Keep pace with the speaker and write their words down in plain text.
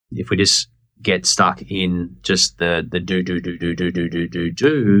if we just get stuck in just the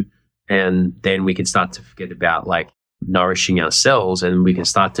do, and then we can start to forget about like nourishing ourselves, and we can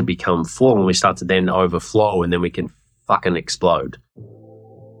start to become full, and we start to then overflow, and then we can fucking explode.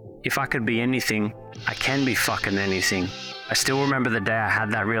 If I could be anything, I can be fucking anything. I still remember the day I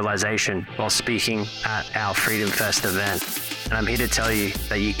had that realization while speaking at our Freedom Fest event. And I'm here to tell you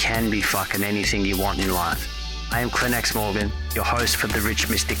that you can be fucking anything you want in life. I am Clint X Morgan, your host for the Rich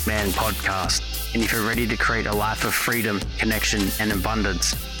Mystic Man podcast. And if you're ready to create a life of freedom, connection, and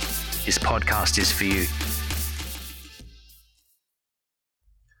abundance, this podcast is for you.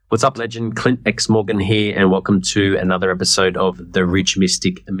 What's up, legend? Clint X Morgan here, and welcome to another episode of the Rich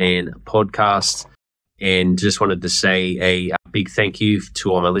Mystic Man podcast. And just wanted to say a big thank you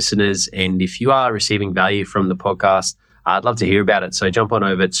to all my listeners. And if you are receiving value from the podcast, I'd love to hear about it. So jump on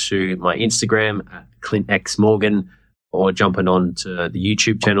over to my Instagram at Clint X Morgan, or jumping on to the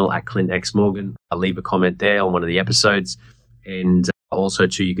YouTube channel at Clint X Morgan. I'll leave a comment there on one of the episodes. And also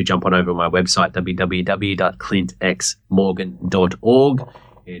too, you could jump on over to my website, www.clintxmorgan.org.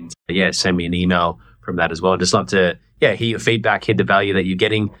 And send me an email from that as well. I'd just love to hear your feedback, hear the value that you're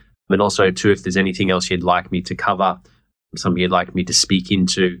getting. And also too, if there's anything else you'd like me to cover, something you'd like me to speak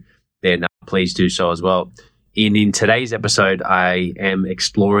into, then please do so as well. In today's episode, I am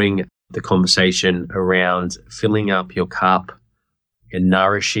exploring the conversation around filling up your cup and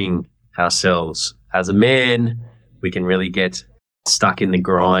nourishing ourselves. As a man, we can really get stuck in the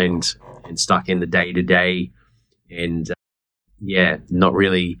grind and stuck in the day-to-day and not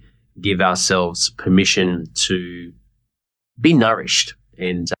really give ourselves permission to be nourished.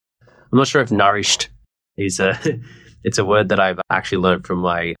 And I'm not sure if nourished is it's a word that I've actually learned from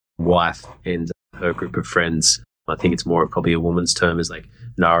my wife and her group of friends. I think it's more probably a woman's term, is like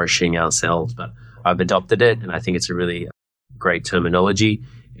nourishing ourselves, but I've adopted it, and I think it's a really great terminology.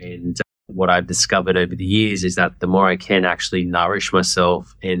 And what I've discovered over the years is that the more I can actually nourish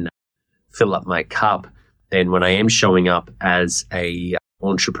myself and fill up my cup, then when I am showing up as a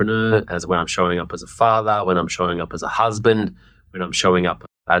entrepreneur, as when I'm showing up as a father, when I'm showing up as a husband, when I'm showing up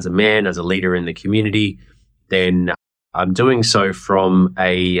as a man, as a leader in the community, then I'm doing so from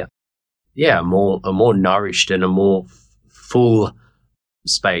a more nourished and a more full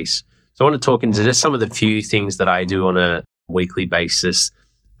space. So I want to talk into just some of the few things that I do on a weekly basis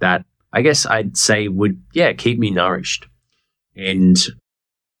that I guess I'd say would keep me nourished. And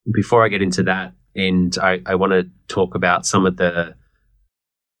before I get into that, and I want to talk about some of the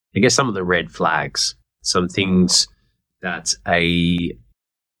red flags, some things that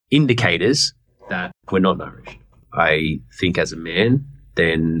indicators that we're not nourished. I think as a man,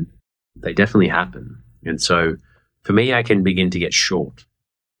 then they definitely happen. And so for me, I can begin to get short.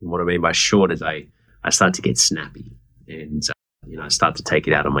 And what I mean by short is I start to get snappy, and I start to take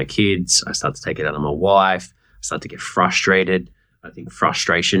it out on my kids. I start to take it out on my wife. I start to get frustrated. I think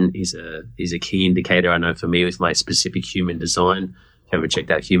frustration is a key indicator. I know for me with my specific human design, if you haven't checked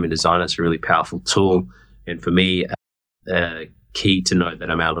out human design, it's a really powerful tool. And for me, key to know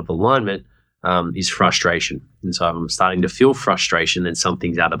that I'm out of alignment is frustration. And so I'm starting to feel frustration, then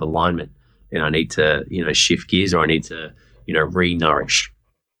something's out of alignment, and I need to, shift gears, or I need to, re-nourish.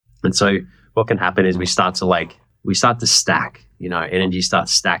 And so what can happen is we start to stack, energy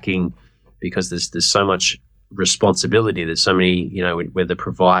starts stacking, because there's so much responsibility. There's so many, we're the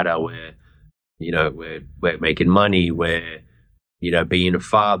provider, we're making money, we're, being a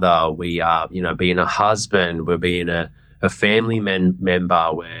father, we are, being a husband, we're being a family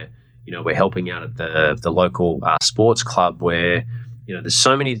member, we're helping out at the local sports club, where, there's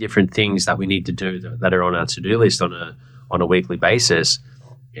so many different things that we need to do that are on our to-do list on a weekly basis.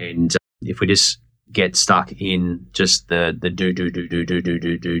 And if we just get stuck in just the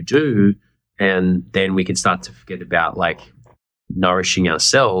do, and then we can start to forget about like nourishing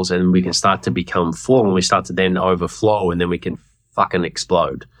ourselves, and we can start to become full, and we start to then overflow, and then we can fucking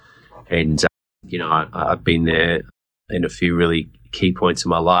explode. And, I've been there in a few really key points in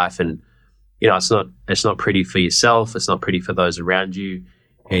my life, and, it's not pretty for yourself. It's not pretty for those around you,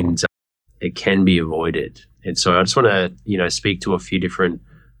 and it can be avoided. And so I just want to, speak to a few different,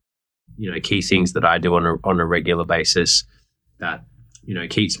 key things that I do on a regular basis that,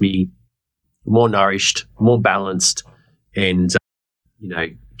 keeps me more nourished, more balanced, and,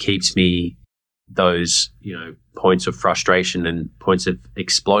 keeps me those, points of frustration and points of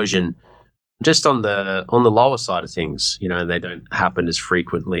explosion just on the lower side of things. They don't happen as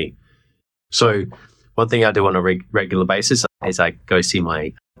frequently. So one thing I do on a regular basis is I go see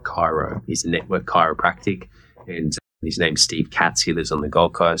my chiro. He's a network chiropractic, and his name's Steve Katz. He lives on the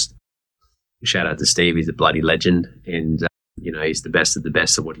Gold Coast. Shout out to Steve. He's a bloody legend. And he's the best of the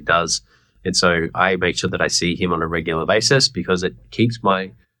best at what he does. And so I make sure that I see him on a regular basis because it keeps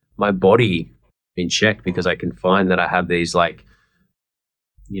my body in check, because I can find that I have these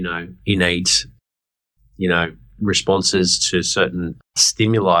innate, responses to certain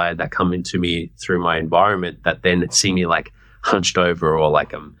stimuli that come into me through my environment that then see me like hunched over, or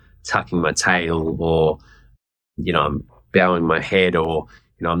like I'm tucking my tail, or, I'm bowing my head, or,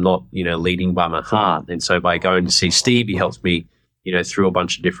 I'm not, leading by my heart. And so by going to see Steve, he helps me, through a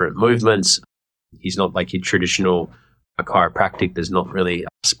bunch of different movements. He's not like your traditional chiropractic. There's not really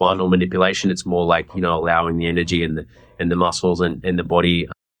spinal manipulation. It's more like, allowing the energy and the muscles and the body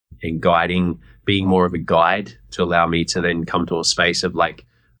and guiding, being more of a guide to allow me to then come to a space of like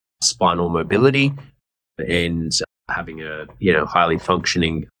spinal mobility and having a, highly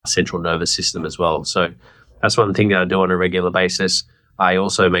functioning central nervous system as well. So that's one thing that I do on a regular basis. I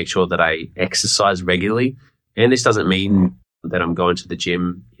also make sure that I exercise regularly. And this doesn't mean that I'm going to the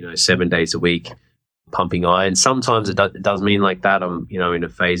gym, 7 days a week, pumping iron. Sometimes it does mean like that. I'm, in a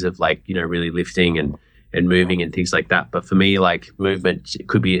phase of like, really lifting and moving and things like that. But for me, like movement, it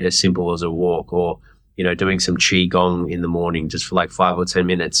could be as simple as a walk, or, doing some qigong in the morning just for like 5 or 10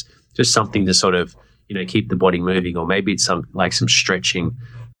 minutes, just something to sort of, keep the body moving, or maybe it's some stretching.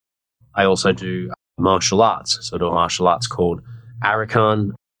 I also do martial arts. So I do a martial arts called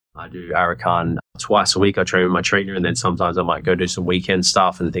Arakan. I do Arakan twice a week. I train with my trainer, and then sometimes I might go do some weekend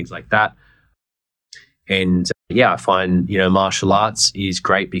stuff and things like that. And I find, martial arts is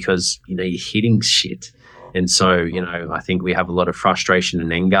great because, you're hitting shit. And so, I think we have a lot of frustration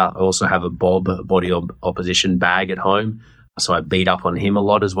and anger. I also have a body opposition bag at home. So I beat up on him a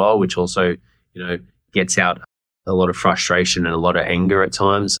lot as well, which also, gets out a lot of frustration and a lot of anger at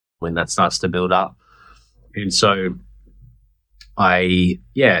times when that starts to build up. And so I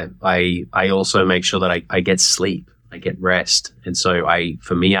also make sure that I get sleep, I get rest. And so I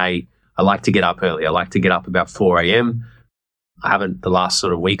like to get up early. I like to get up about 4 a.m. I haven't the last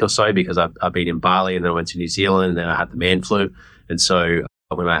sort of week or so because I've been in Bali, and then I went to New Zealand, and then I had the man flu. And so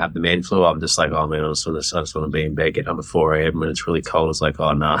when I have the man flu, I'm just like, oh man, I just want to be in bed, get up at 4 a.m. when it's really cold. It's like,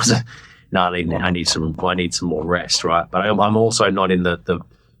 oh no, I need some more rest, right? But I'm also not in the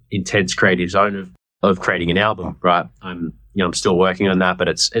intense creative zone of creating an album, right? I'm still working on that, but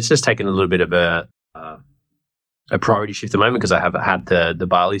it's just taken a little bit of a priority shift at the moment because I have had the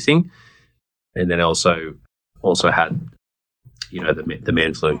Bali thing, and then also had the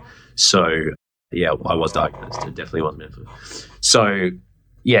man flu. So I was diagnosed. It definitely was man flu.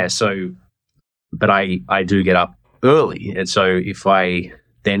 But I do get up early, and so if I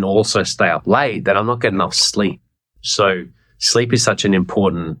then also stay up late, then I'm not getting enough sleep. So sleep is such an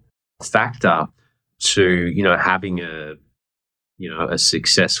important factor to having a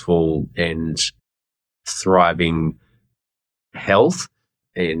successful and thriving health,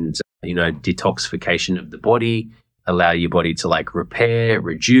 and detoxification of the body, allow your body to like repair,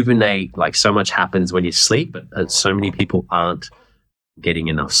 rejuvenate. Like so much happens when you sleep, but so many people aren't getting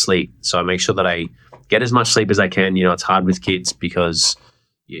enough sleep. So I make sure that I get as much sleep as I can. It's hard with kids because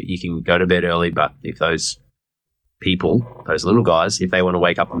you can go to bed early, but if those little guys, if they want to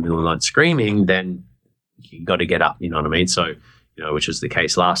wake up in the middle of the night screaming, then you got to get up, you know what I mean? So, which was the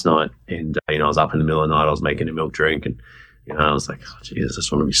case last night. And, I was up in the middle of the night, I was making a milk drink, and, I was like, oh, geez, I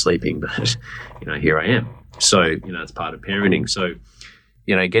just want to be sleeping. But, here I am. So, it's part of parenting. So,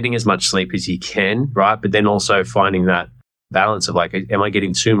 getting as much sleep as you can, right? But then also finding that balance of like, am I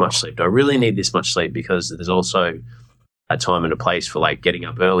getting too much sleep? Do I really need this much sleep? Because there's also a time and a place for like getting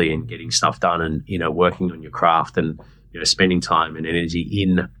up early and getting stuff done, and, working on your craft, and, spending time and energy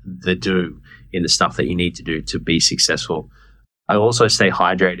in the stuff that you need to do to be successful. I also stay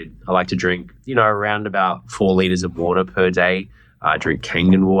hydrated. I like to drink, around about 4 liters of water per day. I drink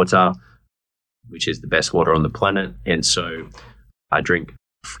Kangen water, which is the best water on the planet. And so I drink,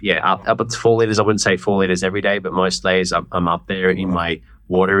 up to 4 liters. I wouldn't say 4 liters every day, but most days I'm up there in my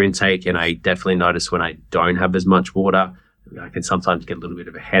water intake. And I definitely notice when I don't have as much water, I can sometimes get a little bit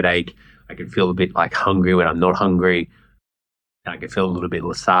of a headache. I can feel a bit like hungry when I'm not hungry. I can feel a little bit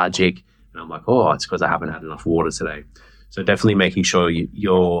lethargic. And I'm like, oh, it's because I haven't had enough water today. So definitely making sure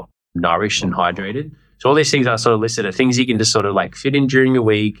you're nourished and hydrated. So all these things are sort of listed are things you can just sort of like fit in during your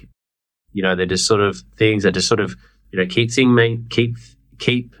week. They're just sort of things that just sort of, keep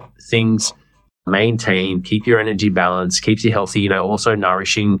things maintained, keep your energy balanced, keeps you healthy, also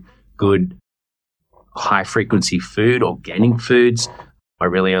nourishing good high frequency food, organic foods. I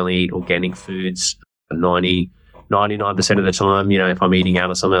really only eat organic foods 99% of the time. If I'm eating out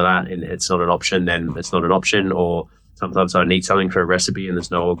or something like that and it's not an option, then it's not an option. Or sometimes I need something for a recipe and there's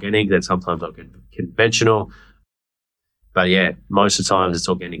no organic, then sometimes I'll get conventional. But yeah, most of the times it's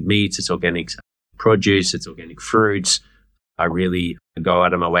organic meats, it's organic produce, it's organic fruits. I really go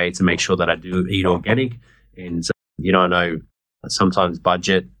out of my way to make sure that I do eat organic. And, I know sometimes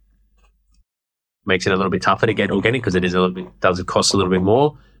budget makes it a little bit tougher to get organic because does it cost a little bit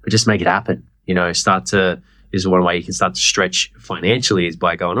more, but just make it happen. Is one way you can start to stretch financially is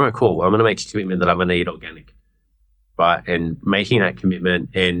by going, all right, cool. Well, I'm going to make a commitment that I'm going to eat organic, right? And making that commitment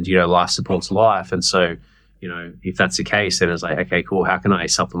and, life supports life. And so, if that's the case, then it's like, okay, cool. How can I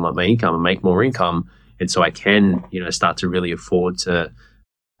supplement my income and make more income? And so I can, start to really afford to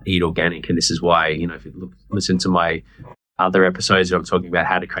eat organic. And this is why, if you listen to my other episodes where I'm talking about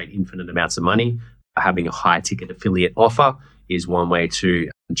how to create infinite amounts of money, having a high ticket affiliate offer is one way to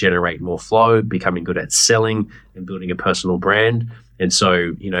generate more flow, becoming good at selling and building a personal brand. And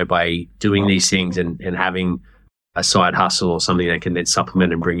so, by doing these things and having a side hustle or something that can then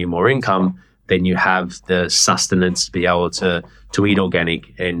supplement and bring you more income, then you have the sustenance to be able to eat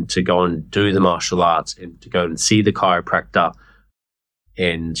organic and to go and do the martial arts and to go and see the chiropractor.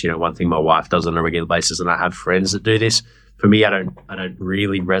 And, one thing my wife does on a regular basis, and I have friends that do this. For me, I don't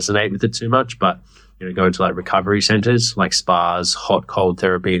really resonate with it too much, but, going to like recovery centers, like spas, hot, cold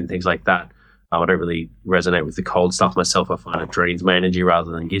therapy and things like that. I don't really resonate with the cold stuff myself. I find it drains my energy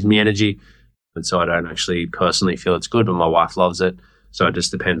rather than gives me energy. And so I don't actually personally feel it's good, but my wife loves it. So it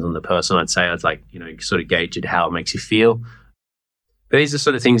just depends on the person. I'd say it's like, sort of gauge it how it makes you feel. But these are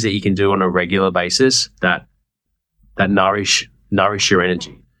sort of things that you can do on a regular basis that nourish your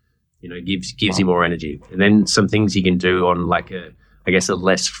energy, gives you more energy. And then some things you can do on like a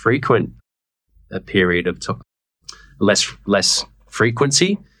less frequent period of time, less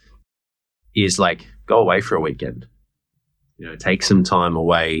frequency is like go away for a weekend, take some time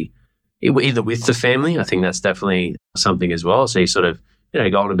away, either with the family. I think that's definitely something as well. So you sort of,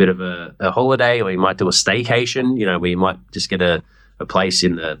 go on a bit of a holiday, or you might do a staycation, where you might just get a place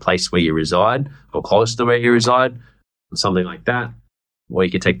in the place where you reside or close to where you reside, something like that. Or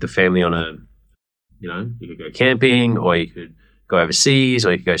you could take the family on you could go camping, or you could go overseas,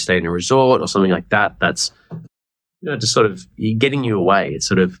 or you could go stay in a resort or something like that. That's, just sort of getting you away. It's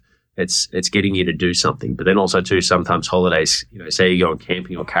sort of, it's getting you to do something. But then also too, sometimes holidays, say you go on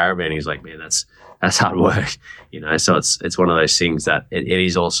camping or caravanning, it's like, man, that's hard work, so it's one of those things that it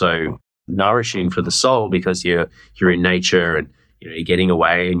is also nourishing for the soul because you're in nature and, you're getting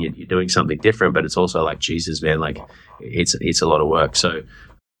away and you're doing something different, but it's also like, Jesus, man, like it's a lot of work. So,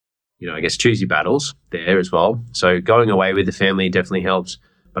 I guess choose your battles there as well. So going away with the family definitely helps.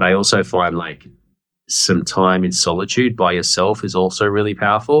 But I also find like some time in solitude by yourself is also really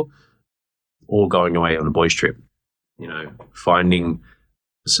powerful, or going away on a boys trip, finding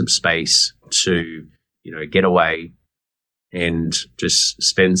some space to, get away and just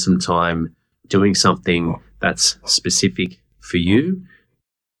spend some time doing something that's specific for you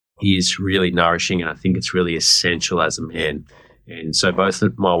is really nourishing. And I think it's really essential as a man. And so both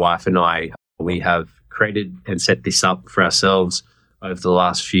my wife and I, we have created and set this up for ourselves over the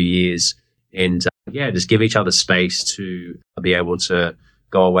last few years. And just give each other space to be able to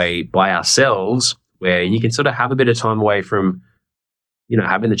go away by ourselves, where you can sort of have a bit of time away from,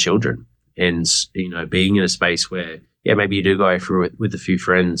 having the children and, being in a space where, maybe you do go away with a few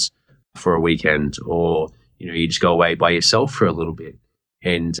friends for a weekend, or, you just go away by yourself for a little bit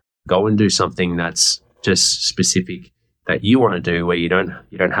and go and do something that's just specific that you want to do, where you don't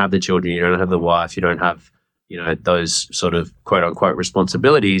have the children, you don't have the wife, you don't have, those sort of quote unquote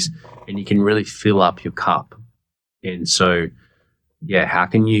responsibilities, and you can really fill up your cup. And so, how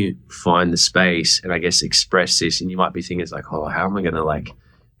can you find the space and I guess express this? And you might be thinking, it's like, oh, how am I going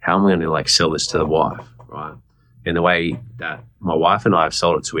to sell this to the wife, right? And the way that my wife and I have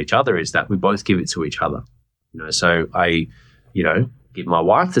sold it to each other is that we both give it to each other. So I, give my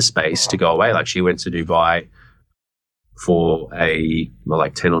wife the space to go away. Like she went to Dubai for 10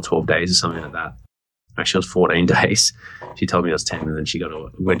 or 12 days or something like that. Actually, it was 14 days. She told me it was 10, and then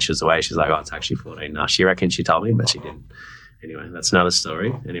when she was away, she's like, oh, it's actually 14 now. She reckons she told me, but she didn't. Anyway, that's another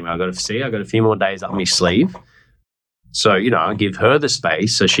story. Anyway, I've got a few more days up my sleeve. So, I give her the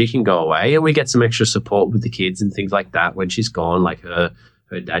space so she can go away, and we get some extra support with the kids and things like that when she's gone. Like her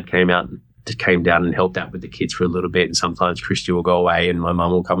dad came down and helped out with the kids for a little bit, and sometimes Christy will go away and my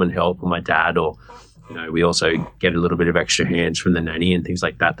mum will come and help, or my dad, or, we also get a little bit of extra hands from the nanny and things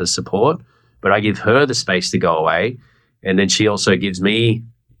like that to support. But I give her the space to go away, and then she also gives me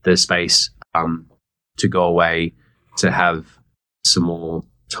the space to go away to have some more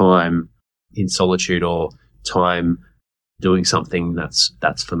time in solitude or time doing something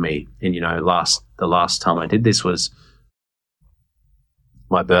that's for me. And the last time I did this was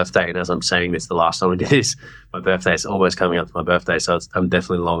my birthday, and as I'm saying this, the last time we did this, my birthday is almost coming up to my birthday, so I'm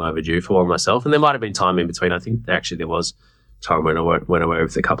definitely long overdue for one myself. And there might have been time in between. I think actually there was time when I went away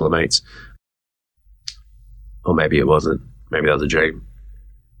with a couple of mates, or maybe it wasn't. Maybe that was a dream.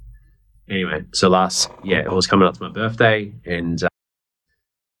 Anyway, so it was coming up to my birthday, and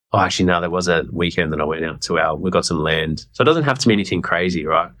actually, no, there was a weekend that I went out to we got some land. So it doesn't have to be anything crazy,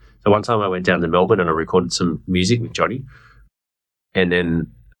 right? So one time I went down to Melbourne and I recorded some music with Johnny. And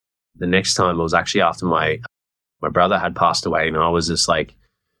then the next time it was actually after my brother had passed away, and I was just like,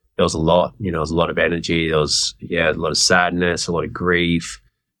 there was a lot, there was a lot of energy. There was, a lot of sadness, a lot of grief.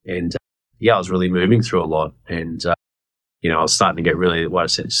 And I was really moving through a lot. And, I was starting to get really,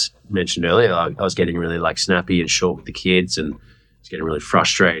 what I mentioned earlier, I was getting really like snappy and short with the kids, and I was getting really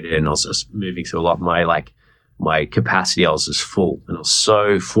frustrated, and I was just moving through a lot. My capacity, I was just full, and I was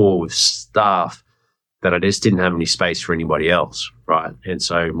so full with stuff that I just didn't have any space for anybody else, right? And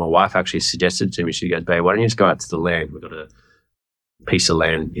so my wife actually suggested to me, she goes, babe, why don't you just go out to the land? We've got a piece of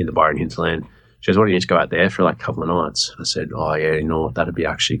land in the Byron hinterland. She goes, why don't you just go out there for like a couple of nights? I said, oh yeah, you know what, that'd be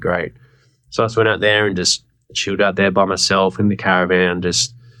actually great. So I just went out there and just chilled out there by myself in the caravan,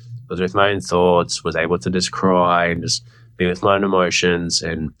 just was with my own thoughts, was able to just cry and just be with my own emotions,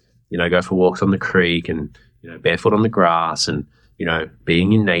 and, go for walks on the creek, and, barefoot on the grass, and,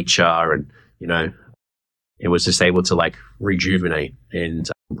 being in nature, and, it was just able to like rejuvenate and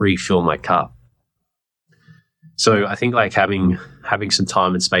refill my cup. So I think like having some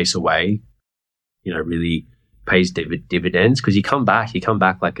time and space away, really pays dividends, because you come back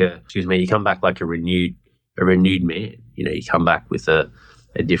like a renewed man. You come back with a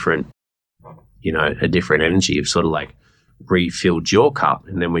different, a different energy of sort of like refilled your cup.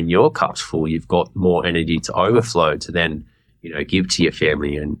 And then when your cup's full, you've got more energy to overflow to then, give to your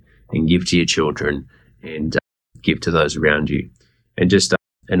family and give to your children and give to those around you. And just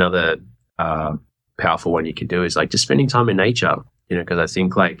another powerful one you can do is like just spending time in nature, because I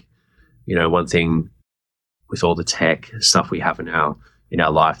think like, one thing with all the tech stuff we have in our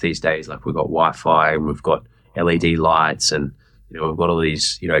life these days, like we've got Wi-Fi and we've got LED lights, and we've got all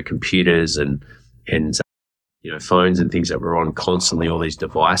these computers and phones and things that we're on constantly, all these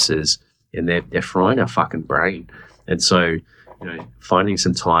devices, and they're frying our fucking brain. And so finding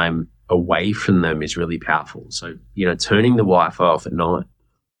some time away from them is really powerful. So turning the Wi-Fi off at night,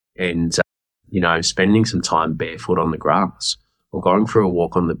 and spending some time barefoot on the grass, or going for a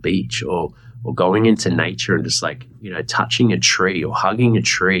walk on the beach, or going into nature and just like, touching a tree or hugging a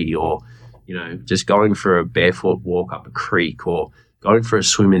tree, or, just going for a barefoot walk up a creek, or going for a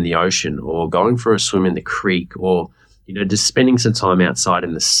swim in the ocean, or going for a swim in the creek, or, just spending some time outside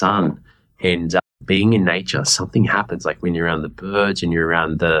in the sun and being in nature. Something happens, like when you're around the birds and you're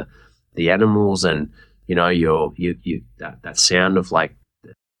around the animals, and, that sound of like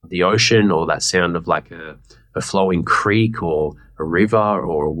the ocean, or that sound of like a flowing creek or a river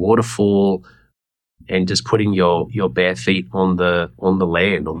or a waterfall, and just putting your bare feet on the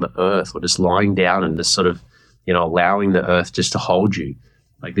land, on the earth, or just lying down and just sort of, allowing the earth just to hold you.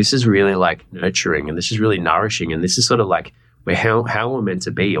 Like this is really like nurturing, and this is really nourishing, and this is sort of like how we're meant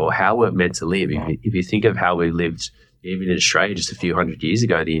to be, or how we're meant to live. If you think of how we lived even in Australia just a few hundred years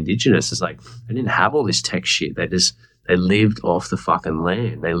ago, the Indigenous is like, they didn't have all this tech shit. They lived off the fucking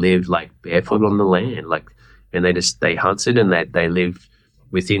land. They lived like barefoot on the land, like, and they hunted, and they lived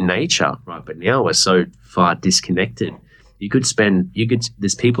within nature, right? But now we're so far disconnected.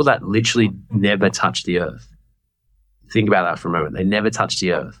 There's people that literally never touch the earth. Think about that for a moment. They never touch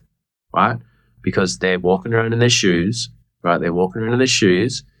the earth, right? Because they're walking around in their shoes, right? They're walking around in their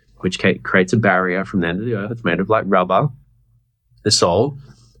shoes, which creates a barrier from the end of the earth. It's made of like rubber, the sole,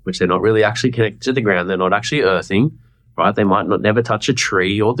 which they're not really actually connected to the ground. They're not actually earthing, right? They might not never touch a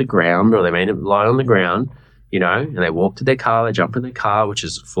tree or the ground, or they may lie on the ground, and they walk to their car, they jump in their car, which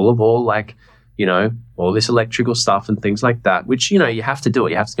is full of all like, all this electrical stuff and things like that, which, you have to do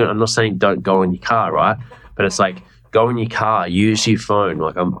it. You have to go. I'm not saying don't go in your car, right? But it's like, go in your car, use your phone.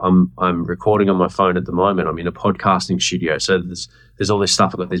 Like I'm recording on my phone at the moment. I'm in a podcasting studio. So there's all this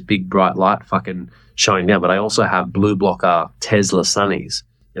stuff. I've got this big bright light fucking shining down, but I also have blue blocker Tesla sunnies.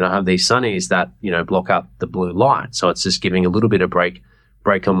 And I have these sunnies that, block out the blue light. So it's just giving a little bit of break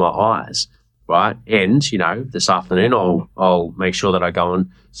on my eyes, right? And, this afternoon I'll make sure that I go and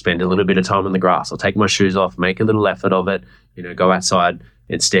spend a little bit of time on the grass. I'll take my shoes off, make a little effort of it, go outside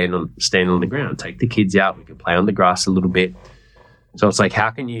and stand on the ground, take the kids out, we can play on the grass a little bit. So it's like, how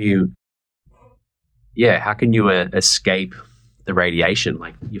can you escape the radiation?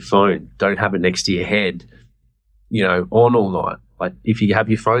 Like your phone, don't have it next to your head, on all night. Like if you have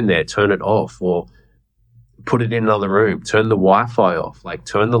your phone there, turn it off, or put it in another room, turn the Wi-Fi off, like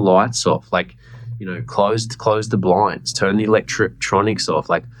turn the lights off, like, you know, close the blinds, turn the electronics off,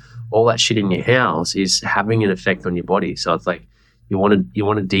 like all that shit in your house is having an effect on your body. So it's like you want to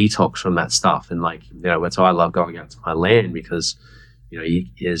detox from that stuff. And like, you know, that's why I love going out to my land, because, you know,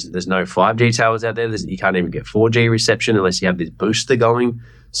 there's no 5G towers out there. You can't even get 4G reception unless you have this booster going.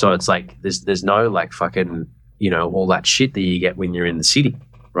 So it's like there's no like fucking, you know, all that shit that you get when you're in the city,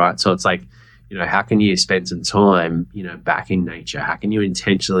 right? So it's like, you know, how can you spend some time, you know, back in nature? How can you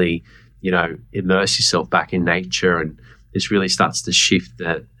intentionally, you know, immerse yourself back in nature? And this really starts to shift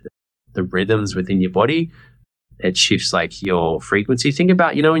the rhythms within your body. It shifts like your frequency. Think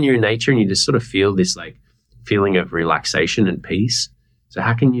about, you know, when you're in nature and you just sort of feel this like feeling of relaxation and peace. So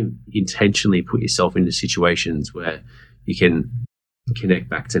how can you intentionally put yourself into situations where you can connect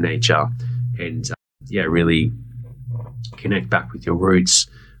back to nature and really connect back with your roots,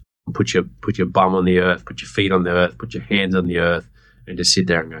 put your bum on the earth, put your feet on the earth, put your hands on the earth, and just sit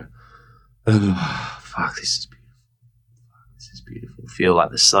there and go, oh, fuck, this is beautiful. This is beautiful. Feel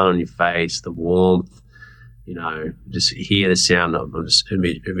like the sun on your face, the warmth, you know, just hear the sound of, I'm just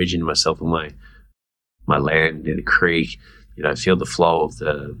envisioning myself on my land near the creek, you know, feel the flow of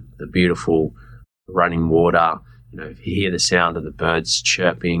the beautiful running water, you know, if you hear the sound of the birds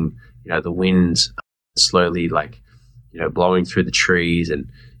chirping, you know, the winds slowly like, you know, blowing through the trees, and,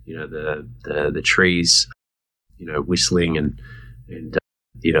 you know, the trees, you know, whistling and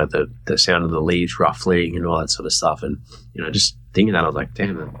you know, the sound of the leaves ruffling and all that sort of stuff. And, you know, just thinking that, I was like,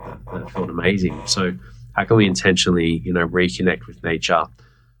 damn, that felt amazing. So how can we intentionally, you know, reconnect with nature?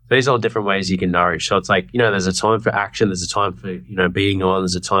 These are all different ways you can nourish. So it's like, you know, there's a time for action, there's a time for, you know, being on,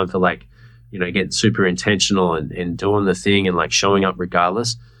 there's a time for like, you know, getting super intentional and doing the thing and like showing up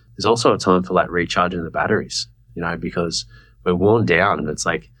regardless. There's also a time for like recharging the batteries, you know, because we're worn down, and it's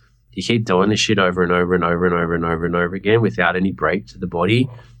like you keep doing this shit over and over and over and over and over and over again without any break to the body.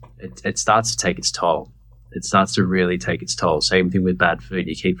 It starts to take its toll. It starts to really take its toll. Same thing with bad food.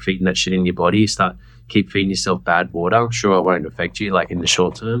 You keep feeding that shit in your body. You keep feeding yourself bad water. Sure, it won't affect you like in the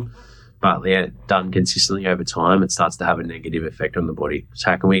short term, but yeah, done consistently over time, it starts to have a negative effect on the body.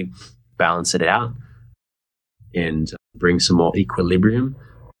 So how can we balance it out and bring some more equilibrium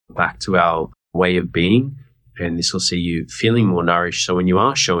back to our way of being? And this will see you feeling more nourished. So when you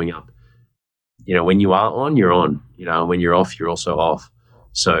are showing up, you know, when you are on, you're on, you know, when you're off, you're also off.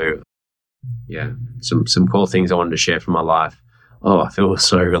 So yeah, some cool things I wanted to share from my life. Oh, I feel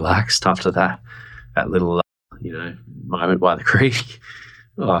so relaxed after that little, you know, moment by the creek.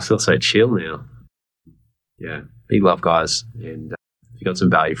 Oh, I feel so chill now. Yeah. Big love, guys. And if you got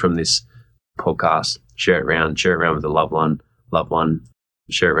some value from this podcast, share it around with a loved one,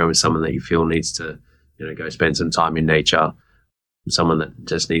 share it around with someone that you feel needs to, you know, go spend some time in nature, someone that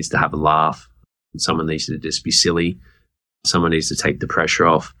just needs to have a laugh, someone needs to just be silly, someone needs to take the pressure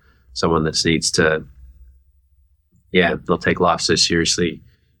off, someone that needs to, not take life so seriously,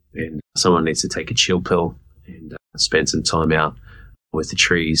 and someone needs to take a chill pill and spend some time out with the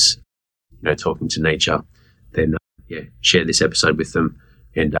trees, you know, talking to nature. Then, share this episode with them,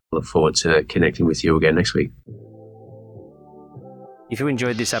 and I look forward to connecting with you again next week. If you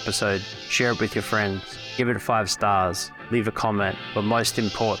enjoyed this episode, share it with your friends, give it 5 stars, leave a comment, but most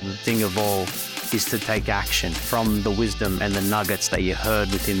important thing of all is to take action from the wisdom and the nuggets that you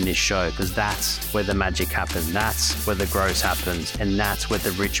heard within this show, because that's where the magic happens, that's where the growth happens, and that's where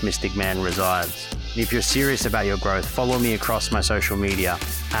the rich mystic man resides. And if you're serious about your growth, follow me across my social media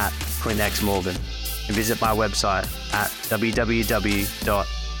at ClintXMorgan, and visit my website at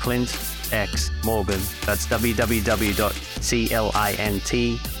www.ClintXMorgan. That's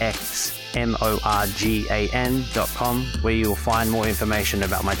www.ClintXMorgan.com, where you'll find more information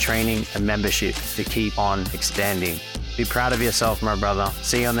about my training and membership to keep on expanding. Be proud of yourself, my brother.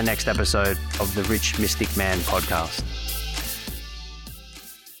 See you on the next episode of the Rich Mystic Man podcast.